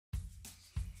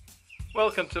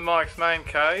Welcome to Mike's Man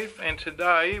Cave, and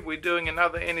today we're doing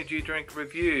another energy drink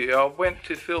review. I went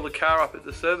to fill the car up at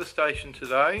the service station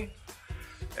today,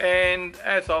 and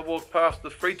as I walked past the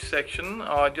fridge section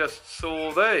I just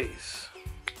saw these.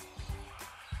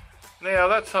 Now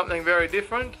that's something very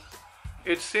different.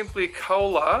 It's simply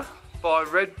cola by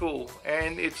Redbull,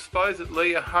 and it's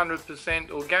supposedly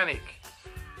 100% organic.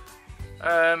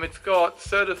 It's got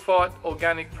certified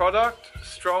organic product,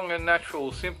 strong and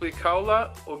natural, simply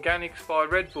cola, organics by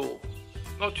Redbull.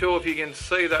 Not sure if you can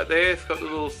see that there. It's got the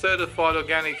little certified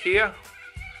organic here.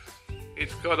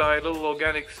 It's got a little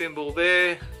organic symbol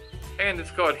there, and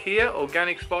it's got here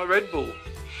organics by Redbull.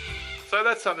 So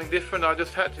that's something different. I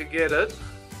just had to get it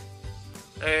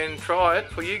and try it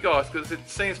for you guys because it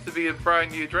seems to be a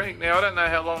brand new drink. Now I don't know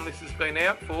how long this has been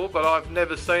out for, but I've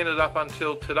never seen it up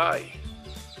until today.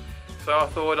 So I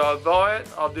thought I'd buy it,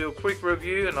 I'll do a quick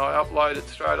review and I upload it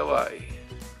straight away.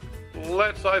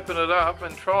 Let's open it up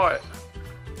and try it.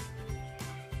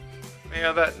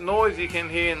 Now that noise you can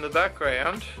hear in the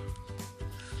background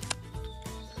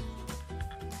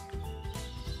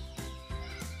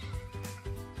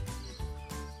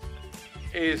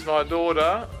is my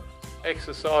daughter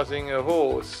exercising her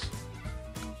horse.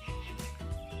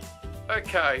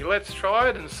 Okay, let's try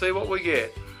it and see what we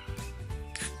get.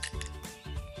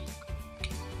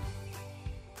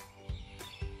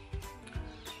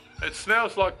 It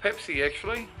smells like Pepsi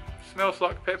actually. It smells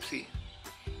like Pepsi.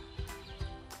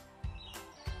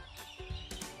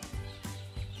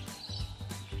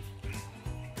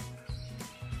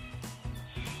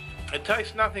 It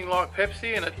tastes nothing like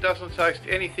Pepsi, and it doesn't taste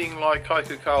anything like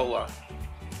Coca-Cola.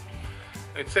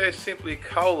 It says simply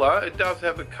cola. It does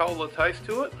have a cola taste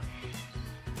to it.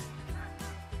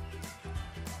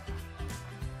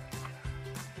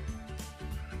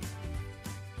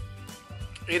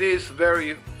 It is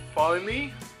very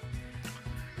foamy,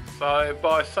 so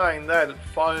by saying that, it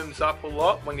foams up a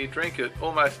lot when you drink it,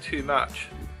 almost too much.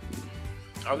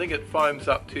 I think it foams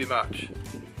up too much,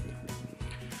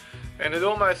 and it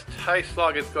almost tastes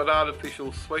like it's got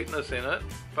artificial sweetness in it,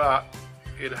 but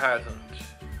it hasn't,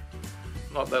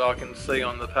 not that I can see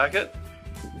on the packet.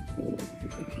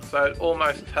 So it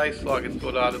almost tastes like it's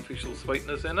got artificial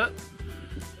sweetness in it,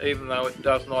 even though it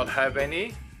does not have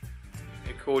any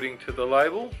according to the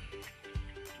label.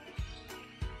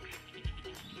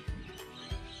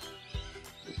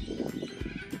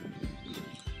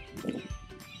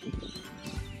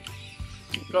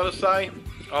 Gotta say,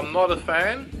 I'm not a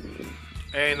fan,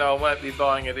 and I won't be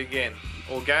buying it again.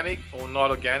 Organic or not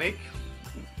organic,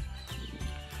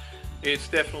 it's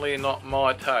definitely not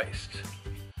my taste.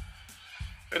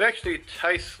 It actually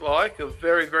tastes like a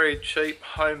very cheap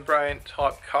home brand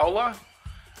type cola,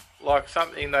 like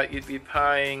something that you'd be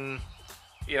paying,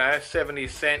 70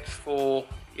 cents for,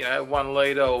 1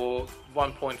 litre or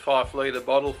 1.5 litre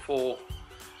bottle for,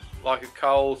 like a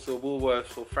Coles or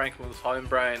Woolworths or Franklin's home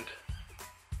brand.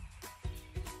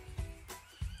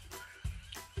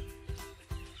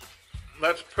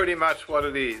 That's pretty much what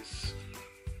it is.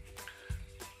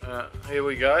 Here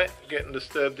we go, getting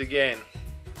disturbed again.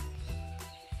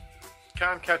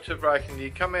 Can't catch a break, and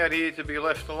you come out here to be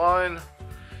left alone.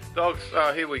 Dogs,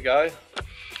 here we go.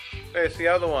 There's the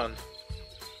other one.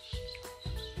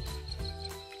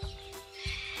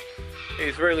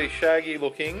 He's really shaggy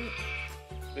looking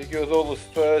because all his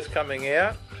fur's coming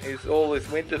out. All his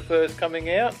winter fur's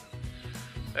coming out,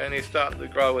 and he's starting to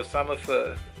grow a summer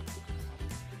fur.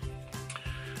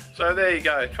 So there you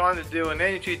go, trying to do an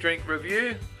energy drink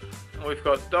review. We've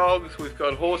got dogs, we've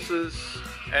got horses,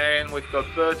 and we've got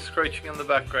birds screeching in the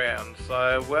background.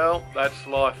 So, well, that's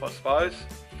life, I suppose.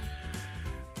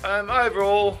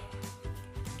 Overall,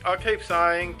 I keep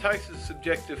saying, taste is a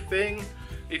subjective thing.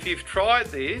 If you've tried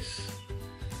this,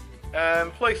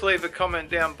 please leave a comment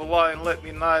down below and let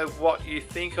me know what you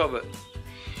think of it.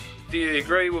 Do you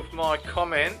agree with my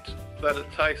comment that it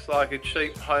tastes like a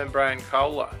cheap home brand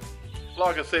cola?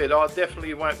 Like I said, I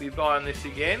definitely won't be buying this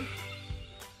again.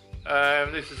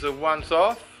 This is a once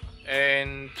off,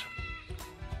 and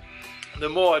the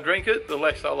more I drink it, the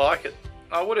less I like it.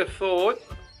 I would have thought,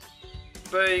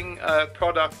 being a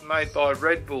product made by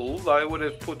Redbull, they would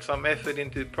have put some effort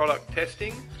into product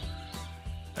testing.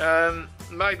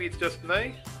 Maybe it's just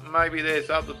me, maybe there's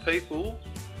other people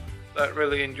that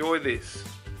really enjoy this.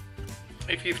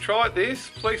 If you've tried this,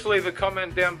 please leave a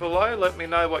comment down below, let me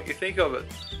know what you think of it.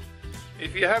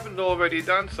 If you haven't already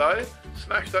done so,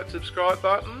 smash that subscribe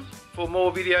button for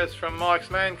more videos from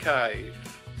Mike's Man Cave.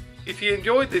 If you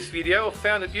enjoyed this video or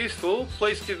found it useful,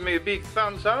 please give me a big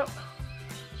thumbs up.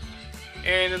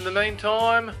 And in the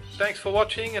meantime, thanks for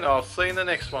watching, and I'll see you in the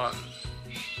next one.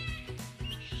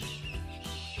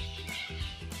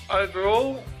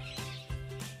 overall,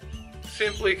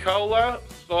 Simply Cola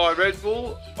by Red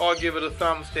Bull, I give it a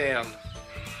thumbs down.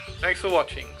 Thanks for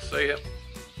watching. See ya.